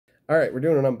All right, we're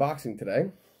doing an unboxing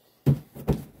today.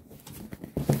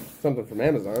 Something from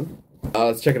Amazon.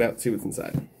 Let's check it out and see what's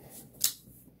inside.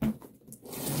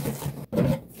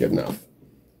 Good enough.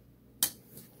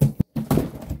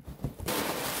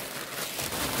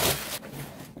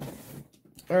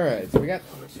 All right, so we got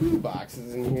 2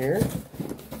 boxes in here.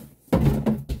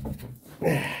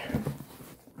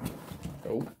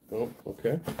 Oh,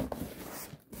 okay.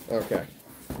 Okay,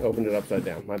 opened it upside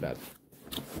down, my bad.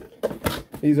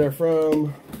 These are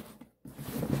from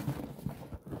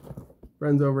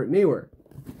friends over at Neewer.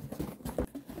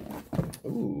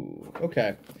 Ooh,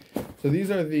 okay. So these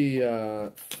are the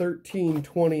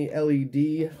 1320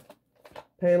 LED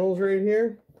panels right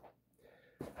here.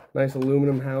 Nice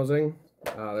aluminum housing.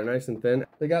 They're nice and thin.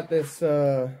 They got this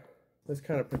this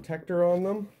kind of protector on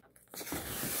them.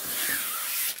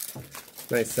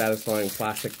 Nice satisfying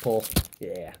plastic pull.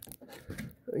 Yeah.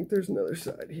 I think there's another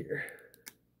side here.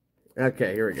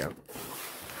 Okay, here we go.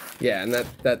 Yeah, and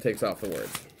that takes off the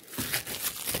words.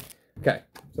 Okay,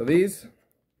 so these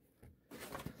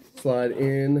slide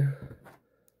in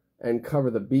and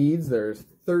cover the beads. There's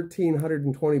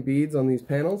 1,320 beads on these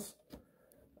panels.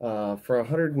 For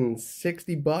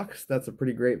 160 bucks, that's a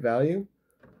pretty great value.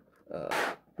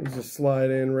 These just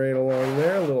slide in right along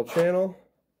there, a little channel.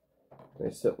 They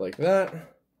sit like that.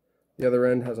 The other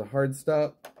end has a hard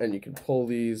stop, and you can pull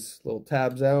these little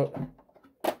tabs out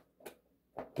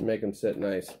and make them sit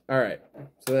nice. All right,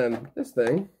 so then this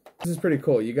is pretty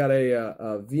cool. You got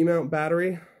a V-mount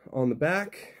battery on the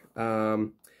back.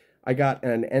 I got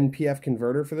an NPF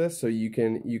converter for this, so you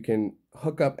can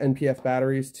hook up NPF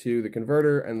batteries to the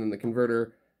converter, and then the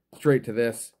converter straight to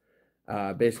this.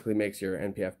 Basically makes your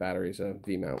NPF batteries a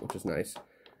V-mount, which is nice.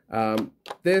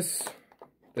 This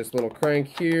little crank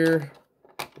here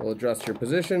will adjust your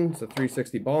position. It's a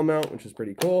 360 ball mount, which is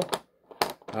pretty cool.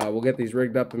 We'll get these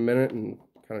rigged up in a minute and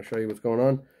kind of show you what's going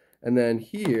on. And then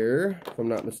here, if I'm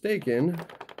not mistaken,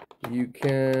 you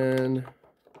can,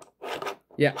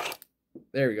 yeah,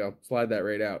 there we go. Slide that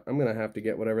right out. I'm going to have to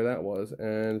get whatever that was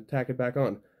and tack it back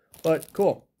on. But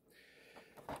cool.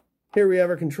 Here we have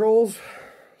our controls.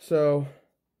 So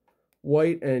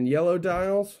white and yellow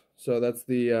dials. So that's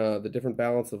the different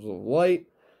balances of light.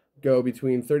 Go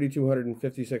between 3,200 and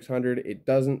 5,600. It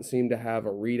doesn't seem to have a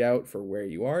readout for where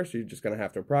you are, so you're just going to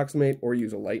have to approximate or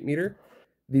use a light meter.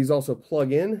 These also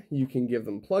plug in. You can give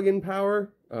them plug-in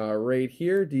power right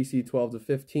here, DC 12 to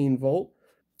 15 volt,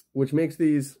 which makes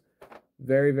these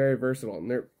very, very versatile.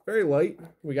 And they're very light.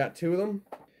 We got 2 of them.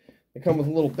 They come with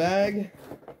a little bag,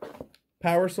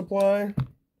 power supply,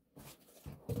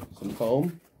 some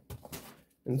foam,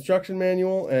 instruction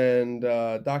manual, and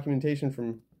documentation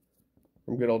from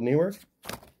good old Neewer.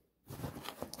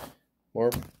 More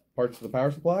parts of the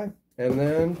power supply, and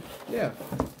then yeah,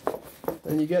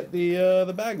 and you get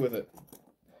the bag with it.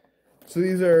 So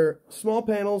these are small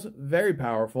panels, very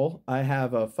powerful. I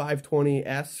have a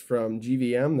 520S from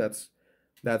GVM.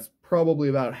 That's probably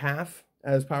about half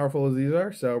as powerful as these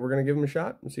are. So we're gonna give them a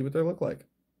shot and see what they look like.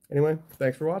 Anyway,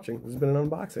 thanks for watching. This has been an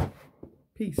unboxing.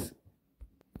 Peace.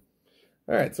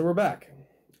 All right, so we're back.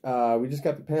 We just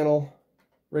got the panel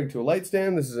rigged to a light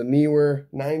stand. This is a Neewer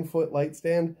 9-foot light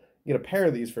stand. You get a pair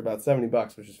of these for about 70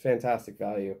 bucks, which is fantastic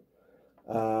value.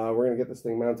 We're going to get this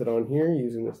thing mounted on here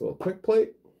using this little quick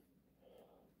plate.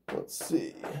 Let's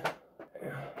see.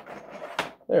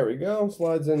 There we go.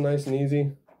 Slides in nice and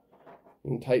easy. You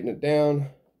can tighten it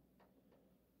down.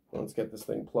 Let's get this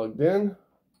thing plugged in.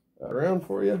 Around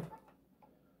for you.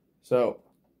 So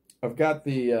I've got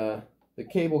the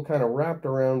cable kind of wrapped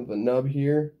around the nub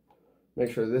here.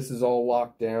 Make sure this is all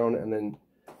locked down, and then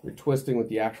you're twisting with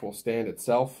the actual stand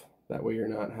itself. That way you're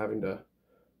not having to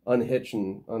unhitch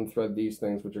and unthread these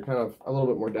things, which are kind of a little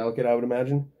bit more delicate, I would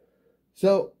imagine.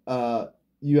 So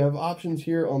you have options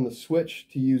here on the switch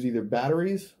to use either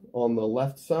batteries on the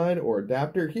left side or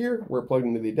adapter here. We're plugged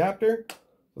into the adapter.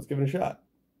 Let's give it a shot.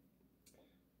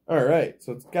 All right,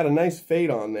 so it's got a nice fade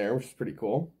on there, which is pretty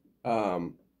cool.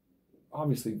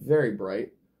 Obviously very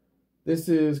bright. This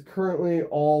is currently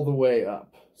all the way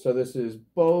up. So this is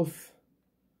both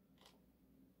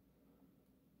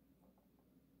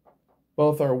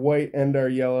our white and our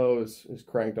yellow is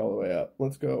cranked all the way up.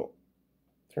 Let's go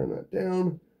turn that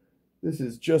down. This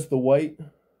is just the white,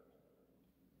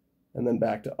 and then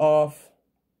back to off.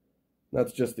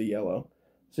 That's just the yellow.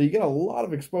 So you get a lot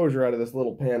of exposure out of this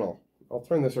little panel. I'll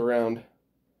turn this around,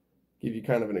 give you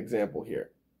kind of an example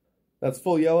here. That's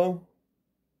full yellow,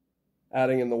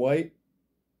 adding in the white.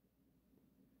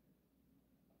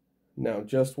 Now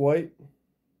just white,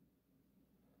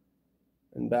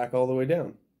 and back all the way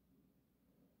down.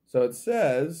 So it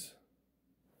says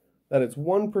that it's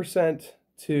 1%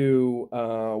 to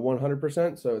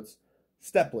 100%, so it's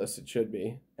stepless, it should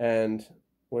be. And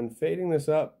when fading this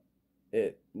up,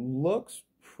 it looks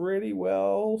pretty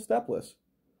well stepless.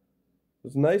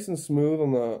 It's nice and smooth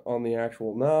on the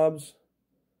actual knobs.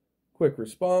 Quick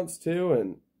response too,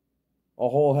 and a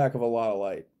whole heck of a lot of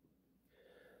light.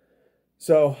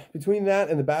 So between that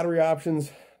and the battery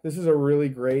options, this is a really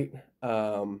great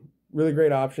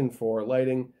option for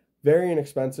lighting. Very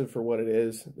inexpensive for what it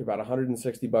is. They're about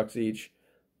 160 bucks each.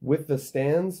 With the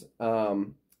stands,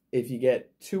 if you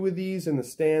get 2 of these in the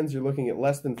stands, you're looking at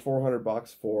less than 400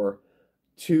 bucks for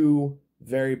 2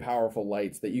 very powerful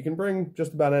lights that you can bring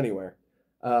just about anywhere.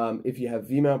 If you have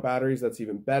V-mount batteries, that's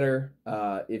even better.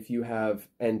 If you have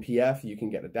NPF, you can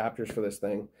get adapters for this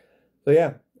thing. So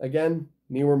yeah, again,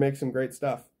 Neewer makes some great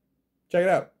stuff. Check it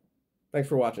out. Thanks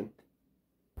for watching.